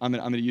 Listen, I'm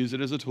gonna use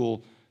it as a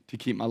tool to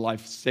keep my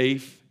life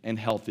safe and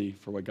healthy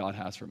for what God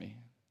has for me.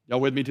 Y'all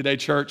with me today,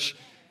 church?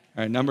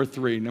 All right, number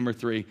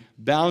three.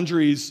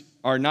 Boundaries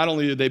are not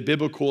only are they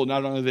biblical,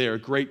 not only are they a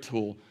great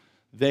tool,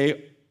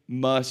 they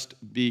must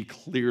be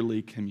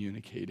clearly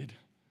communicated.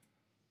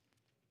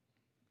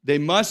 They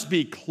must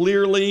be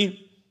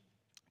clearly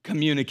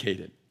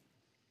communicated.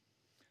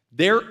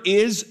 There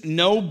is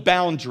no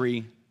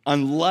boundary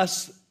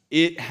unless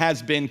it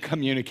has been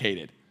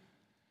communicated.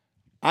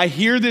 I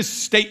hear this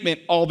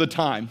statement all the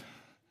time.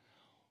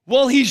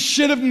 Well, he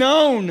should have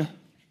known.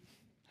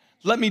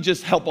 Let me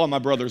just help all my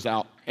brothers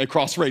out at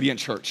Cross Radiant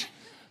Church.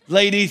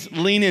 Ladies,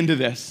 lean into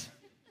this.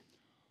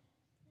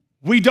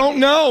 We don't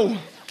know.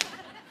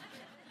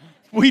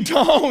 We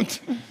don't.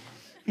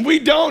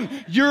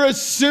 You're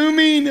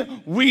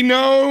assuming we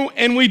know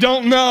and we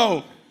don't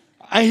know.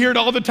 I hear it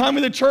all the time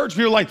in the church.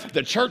 People are like,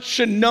 the church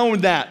should know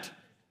that.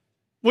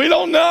 We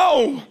don't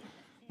know.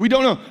 We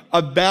don't know.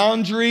 A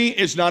boundary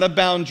is not a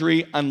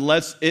boundary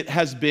unless it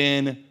has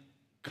been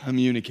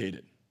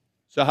communicated.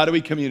 So how do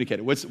we communicate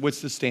it?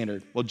 What's the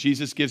standard? Well,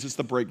 Jesus gives us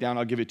the breakdown.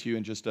 I'll give it to you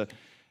in just a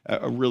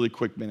really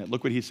quick minute.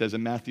 Look what he says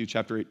in Matthew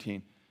chapter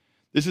 18.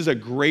 This is a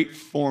great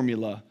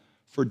formula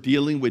for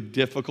dealing with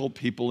difficult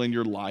people in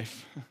your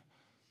life.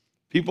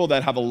 People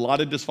that have a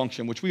lot of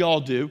dysfunction, which we all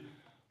do,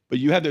 but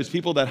you have those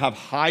people that have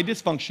high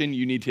dysfunction,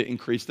 you need to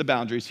increase the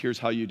boundaries. Here's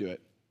how you do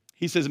it.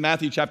 He says in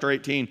Matthew chapter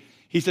 18,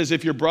 he says,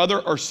 if your brother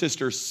or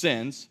sister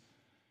sins,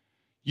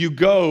 you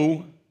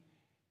go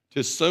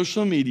to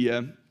social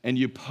media and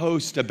you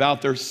post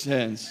about their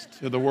sins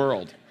to the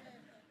world.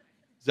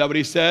 Is that what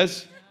he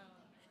says?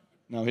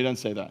 No, he doesn't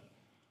say that.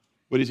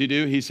 What does he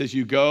do? He says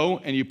you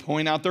go and you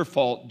point out their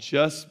fault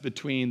just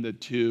between the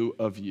two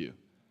of you.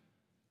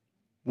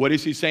 What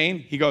is he saying?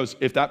 He goes,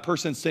 if that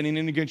person's sinning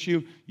against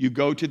you, you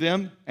go to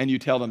them and you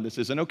tell them this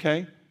isn't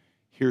okay.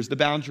 Here's the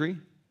boundary.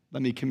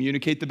 Let me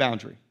communicate the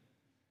boundary.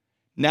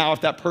 Now,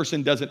 if that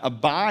person doesn't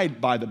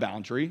abide by the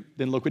boundary,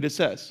 then look what it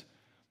says.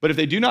 But if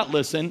they do not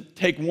listen,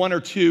 take one or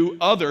two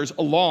others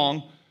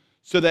along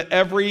so that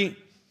every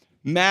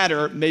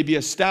matter may be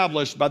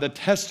established by the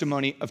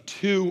testimony of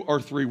 2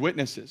 or 3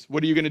 witnesses.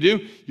 What are you going to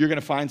do? You're going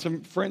to find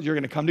some friends. You're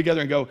going to come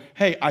together and go,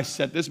 hey, I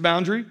set this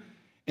boundary,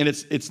 and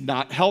it's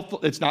not helpful.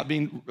 It's not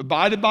being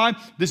abided by.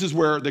 This is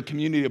where the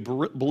community of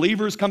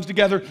believers comes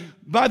together.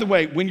 By the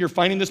way, when you're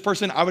finding this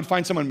person, I would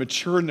find someone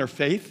mature in their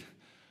faith.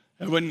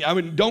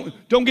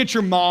 Don't get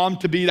your mom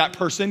to be that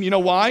person. You know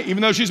why?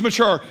 Even though she's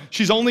mature,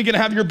 she's only going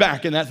to have your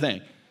back in that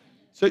thing.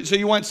 So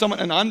you want someone,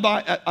 an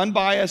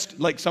unbiased,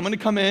 like someone to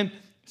come in,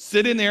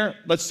 sit in there,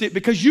 let's see,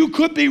 because you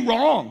could be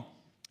wrong.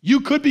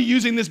 You could be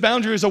using this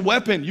boundary as a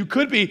weapon. You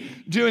could be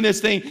doing this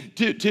thing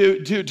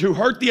to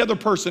hurt the other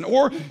person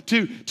or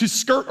to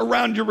skirt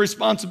around your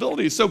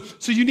responsibilities. So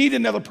you need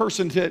another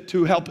person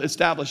to help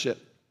establish it.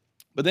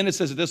 But then it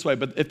says it this way,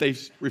 but if they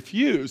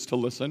refuse to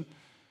listen,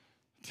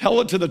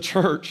 tell it to the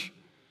church.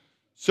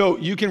 So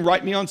you can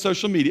write me on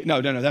social media.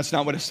 No, that's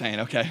not what it's saying,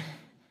 okay?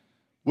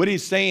 What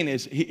he's saying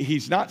is,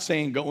 he's not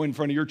saying go in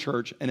front of your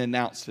church and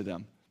announce to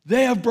them,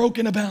 they have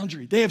broken a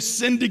boundary. They have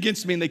sinned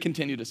against me and they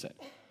continue to sin.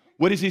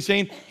 What is he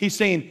saying? He's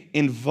saying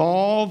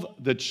involve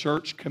the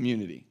church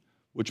community,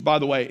 which, by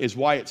the way, is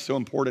why it's so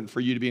important for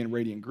you to be in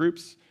Radiant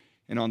groups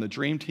and on the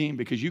Dream Team,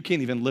 because you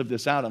can't even live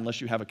this out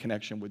unless you have a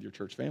connection with your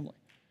church family.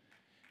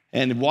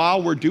 And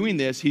while we're doing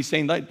this, he's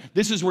saying, like,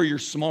 this is where your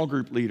small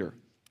group leader,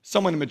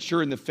 someone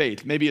mature in the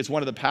faith, maybe it's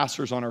one of the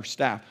pastors on our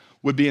staff,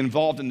 would be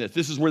involved in this.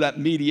 This is where that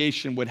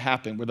mediation would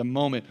happen, where the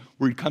moment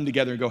where we'd come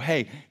together and go,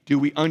 hey, do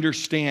we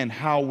understand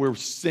how we're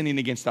sinning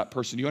against that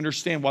person? Do you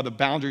understand why the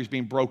boundary is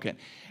being broken?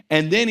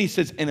 And then he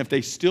says, and if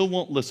they still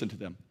won't listen to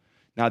them,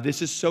 now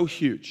this is so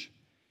huge.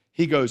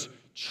 He goes,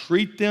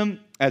 treat them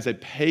as a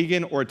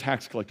pagan or a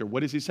tax collector.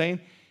 What is he saying?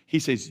 He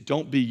says,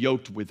 don't be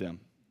yoked with them.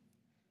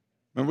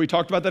 Remember we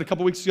talked about that a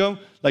couple weeks ago?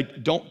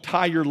 Like, don't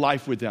tie your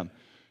life with them.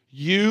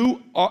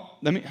 You are,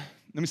 let me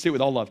say it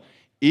with all love.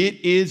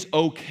 It is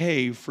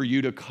okay for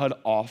you to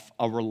cut off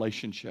a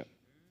relationship.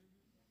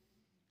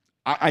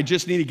 I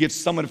just need to give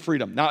someone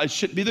freedom. Now, it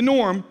shouldn't be the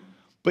norm,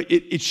 but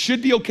it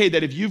should be okay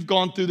that if you've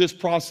gone through this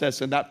process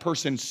and that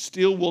person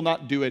still will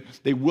not do it,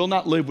 they will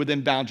not live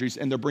within boundaries,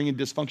 and they're bringing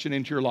dysfunction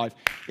into your life,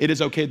 it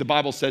is okay. The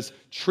Bible says,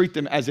 treat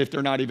them as if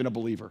they're not even a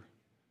believer.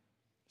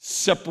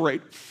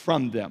 Separate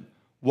from them.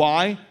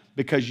 Why?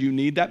 Because you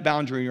need that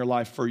boundary in your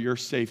life for your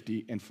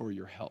safety and for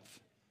your health.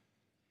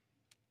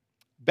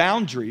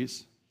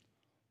 Boundaries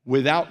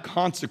without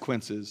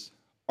consequences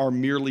are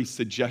merely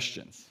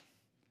suggestions.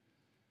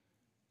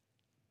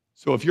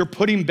 So if you're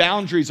putting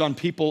boundaries on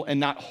people and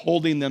not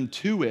holding them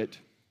to it,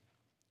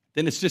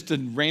 then it's just a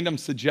random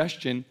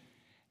suggestion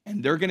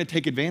and they're going to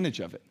take advantage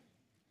of it.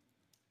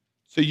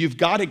 So you've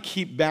got to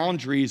keep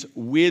boundaries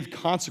with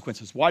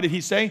consequences. Why did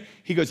he say?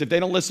 He goes, if they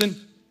don't listen,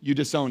 you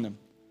disown them.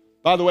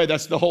 By the way,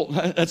 that's all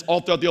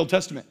throughout the Old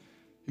Testament.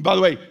 And by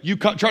the way, you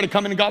try to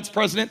come into God's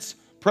presence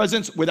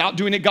without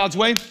doing it God's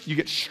way, you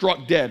get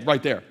struck dead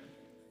right there.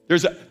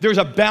 There's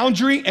a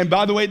boundary, and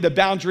by the way, the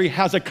boundary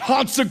has a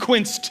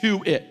consequence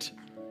to it.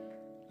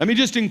 Let me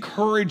just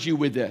encourage you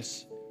with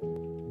this.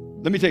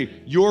 Let me tell you,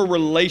 your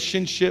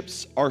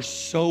relationships are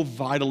so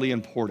vitally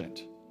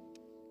important,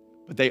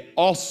 but they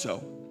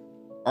also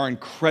are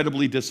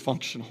incredibly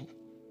dysfunctional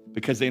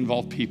because they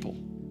involve people.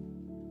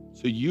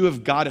 So you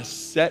have got to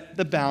set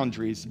the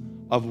boundaries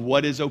of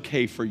what is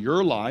okay for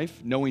your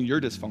life, knowing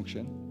your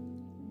dysfunction,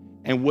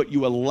 and what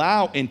you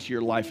allow into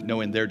your life,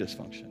 knowing their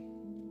dysfunction.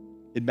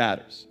 It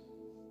matters.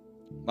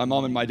 My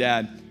mom and my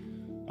dad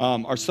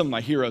are some of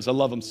my heroes. I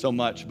love them so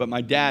much. But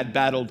my dad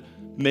battled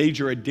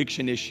major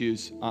addiction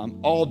issues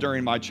all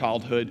during my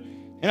childhood.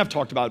 And I've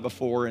talked about it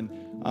before. And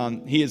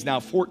he is now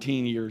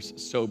 14 years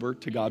sober.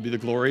 To God be the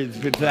glory.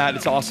 It's that.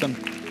 It's awesome.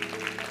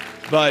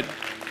 But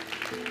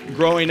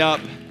growing up,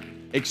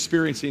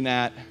 experiencing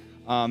that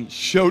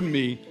showed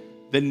me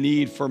the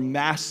need for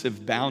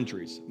massive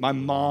boundaries. My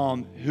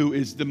mom, who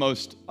is the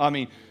most,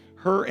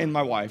 her and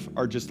my wife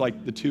are just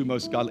like the two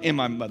most godly, and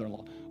my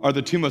mother-in-law are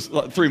the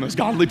three most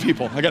godly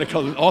people. I gotta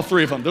call them, all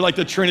three of them. They're like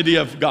the trinity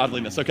of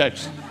godliness, okay?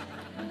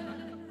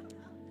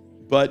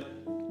 But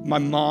my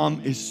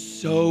mom is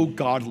so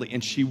godly,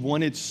 and she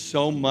wanted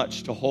so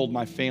much to hold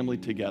my family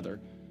together,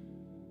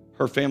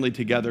 her family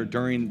together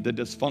during the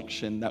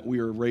dysfunction that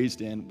we were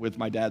raised in with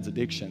my dad's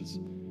addictions.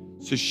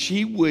 So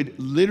she would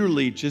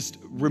literally just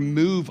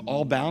remove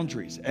all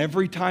boundaries.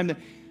 Every time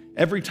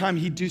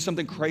he'd do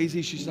something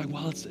crazy, she's like,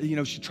 well,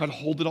 she'd try to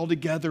hold it all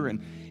together. And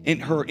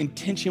her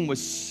intention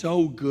was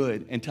so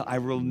good until I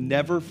will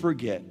never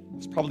forget. I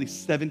was probably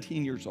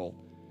 17 years old.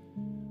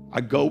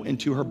 I go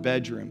into her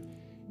bedroom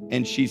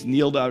and she's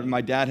kneeled out.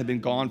 My dad had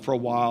been gone for a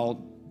while,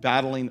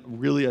 battling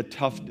really a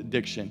tough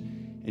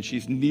addiction. And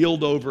she's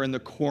kneeled over in the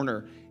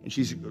corner and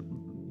she's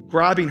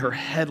grabbing her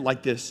head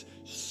like this,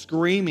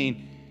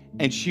 screaming.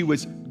 And she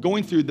was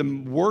going through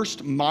the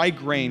worst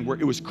migraine where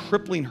it was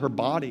crippling her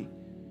body.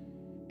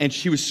 And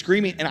she was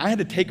screaming, and I had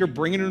to take her,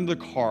 bring her into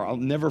the car, I'll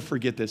never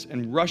forget this,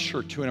 and rush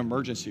her to an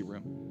emergency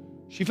room.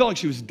 She felt like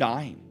she was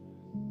dying.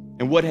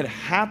 And what had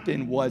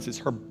happened was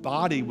her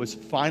body was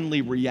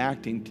finally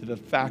reacting to the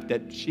fact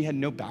that she had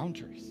no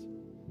boundaries.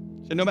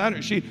 She had no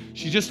boundaries. She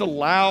just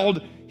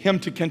allowed him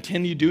to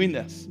continue doing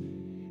this.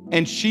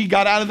 And she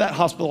got out of that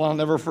hospital, I'll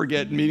never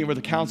forget, meeting with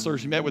a counselor.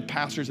 She met with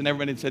pastors and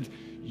everybody and said,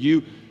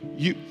 you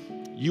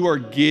are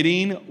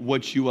getting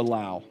what you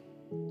allow.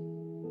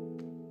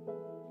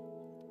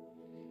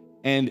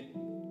 And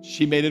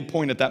she made a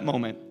point at that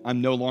moment, I'm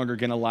no longer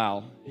gonna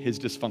allow his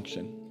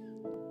dysfunction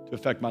to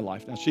affect my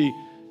life. Now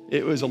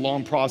it was a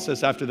long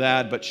process after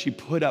that, but she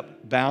put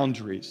up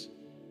boundaries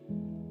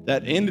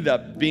that ended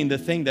up being the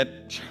thing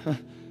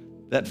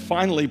that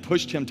finally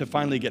pushed him to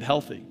finally get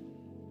healthy.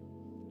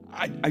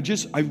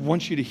 I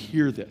want you to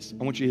hear this.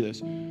 I want you to hear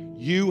this.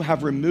 You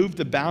have removed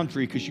the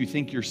boundary because you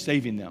think you're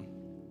saving them.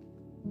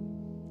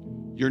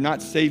 You're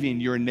not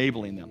saving, you're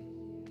enabling them.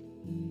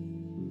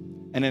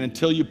 And then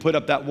until you put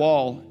up that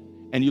wall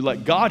and you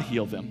let God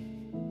heal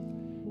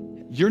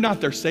them, you're not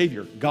their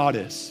savior, God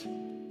is.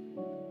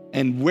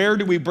 And where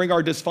do we bring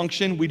our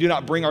dysfunction? We do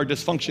not bring our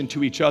dysfunction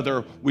to each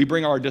other. We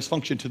bring our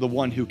dysfunction to the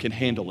one who can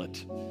handle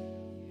it.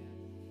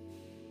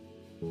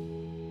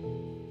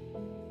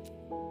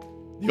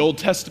 The Old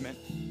Testament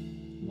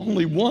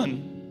only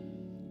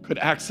one could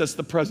access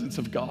the presence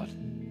of God.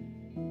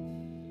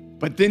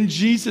 But then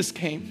Jesus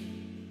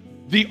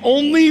came, the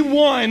only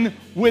one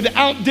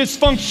without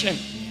dysfunction.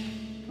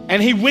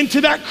 And he went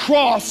to that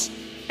cross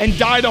and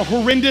died a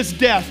horrendous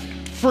death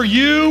for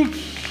you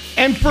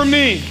and for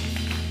me.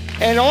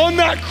 And on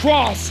that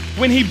cross,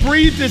 when he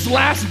breathed his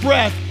last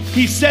breath,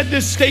 he said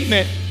this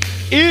statement,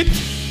 "It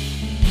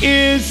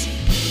is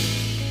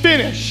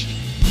finished."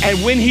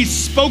 And when he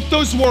spoke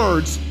those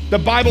words, the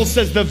Bible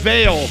says the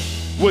veil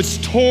was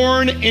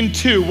torn in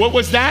two. What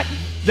was that?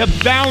 The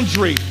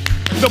boundary,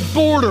 the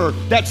border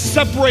that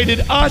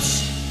separated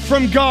us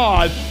from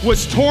God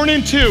was torn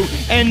in two.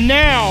 And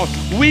now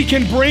we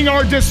can bring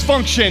our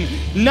dysfunction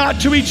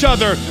not to each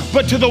other,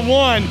 but to the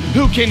one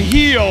who can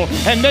heal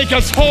and make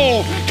us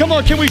whole. Come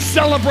on, can we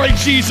celebrate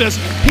Jesus?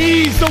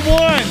 He's the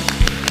one.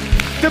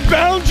 The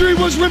boundary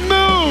was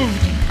removed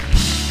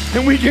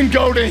and we can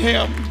go to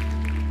him.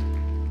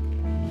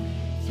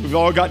 So we've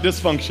all got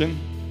dysfunction.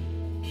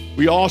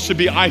 We all should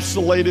be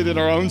isolated in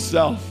our own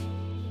self.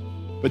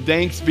 But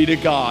thanks be to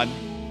God,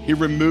 he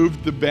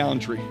removed the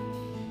boundary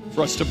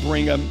for us to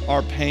bring him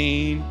our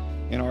pain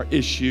and our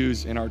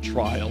issues and our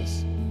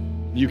trials.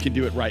 You can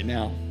do it right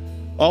now.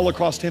 All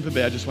across Tampa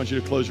Bay, I just want you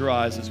to close your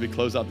eyes as we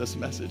close out this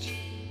message.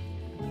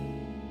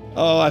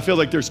 Oh, I feel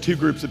like there's two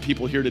groups of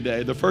people here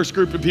today. The first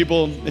group of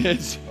people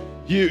is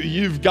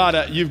you've got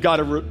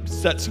to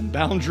set some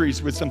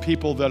boundaries with some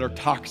people that are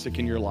toxic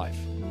in your life.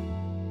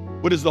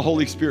 What is the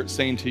Holy Spirit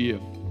saying to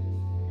you?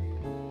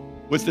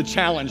 What's the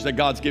challenge that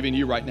God's giving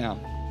you right now?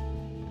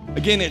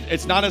 Again,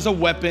 it's not as a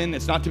weapon,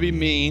 it's not to be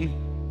mean,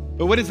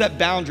 but what is that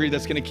boundary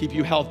that's going to keep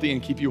you healthy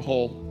and keep you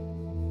whole?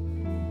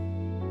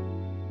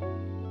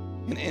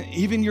 And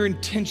even your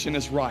intention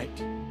is right,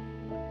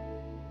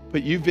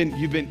 but you've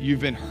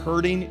been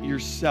hurting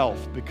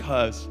yourself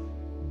because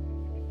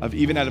of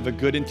even out of a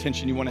good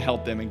intention you want to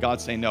help them, and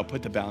God's saying, no,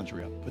 put the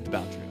boundary up, put the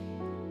boundary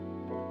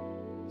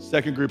up.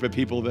 Second group of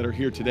people that are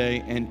here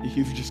today, and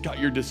you've just got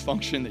your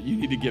dysfunction that you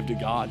need to give to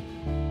God.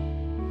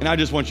 And I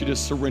just want you to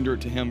surrender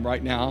it to him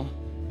right now.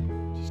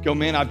 Just go,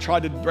 man, I've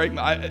tried to break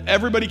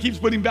everybody keeps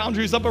putting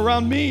boundaries up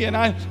around me and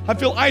I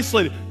feel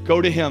isolated. Go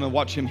to him and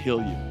watch him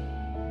heal you.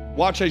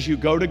 Watch as you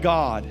go to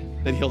God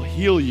that he'll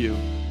heal you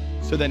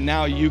so that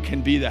now you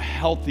can be the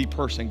healthy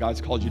person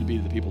God's called you to be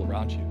to the people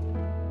around you.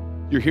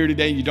 You're here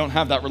today, you don't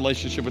have that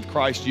relationship with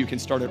Christ, you can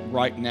start it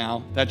right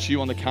now. That's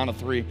you on the count of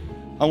 3.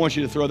 I want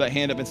you to throw that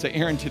hand up and say,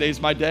 Aaron, today's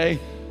my day.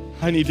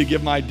 I need to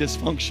give my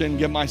dysfunction,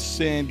 give my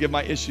sin, give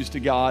my issues to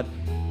God.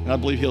 And I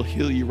believe he'll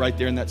heal you right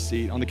there in that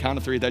seat. On the count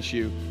of 3, that's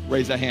you.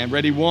 Raise that hand.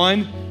 Ready?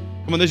 1,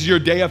 come on, this is your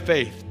day of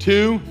faith.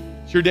 2,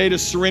 it's your day to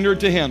surrender it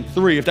to him.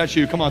 3, if that's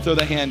you, come on, throw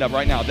that hand up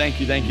right now. Thank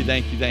you, thank you,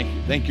 thank you, thank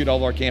you. Thank you to all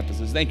of our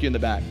campuses. Thank you in the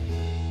back.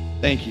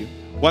 Thank you.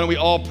 Why don't we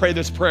all pray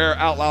this prayer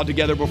out loud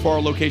together before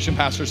our location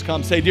pastors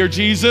come. Say, dear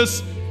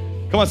Jesus,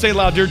 come on, say it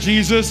loud. Dear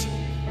Jesus,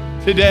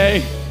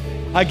 today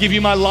I give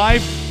you my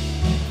life.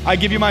 I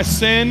give you my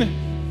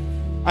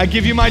sin. I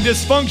give you my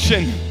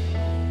dysfunction.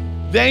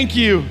 Thank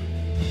you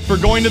for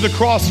going to the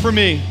cross for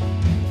me.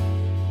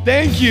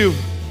 Thank you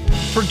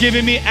for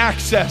giving me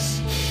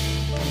access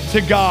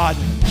to God.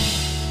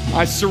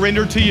 I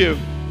surrender to you.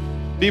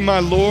 Be my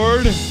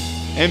Lord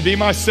and be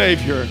my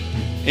Savior.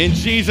 In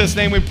Jesus'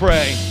 name we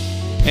pray.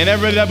 And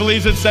everybody that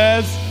believes it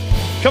says,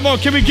 come on,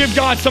 can we give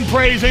God some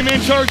praise? Amen,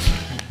 church?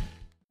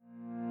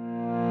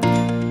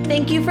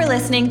 Thank you for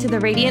listening to the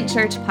Radiant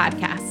Church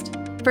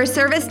podcast. For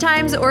service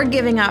times or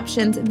giving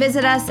options,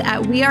 visit us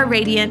at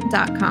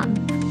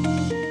weareradiant.com.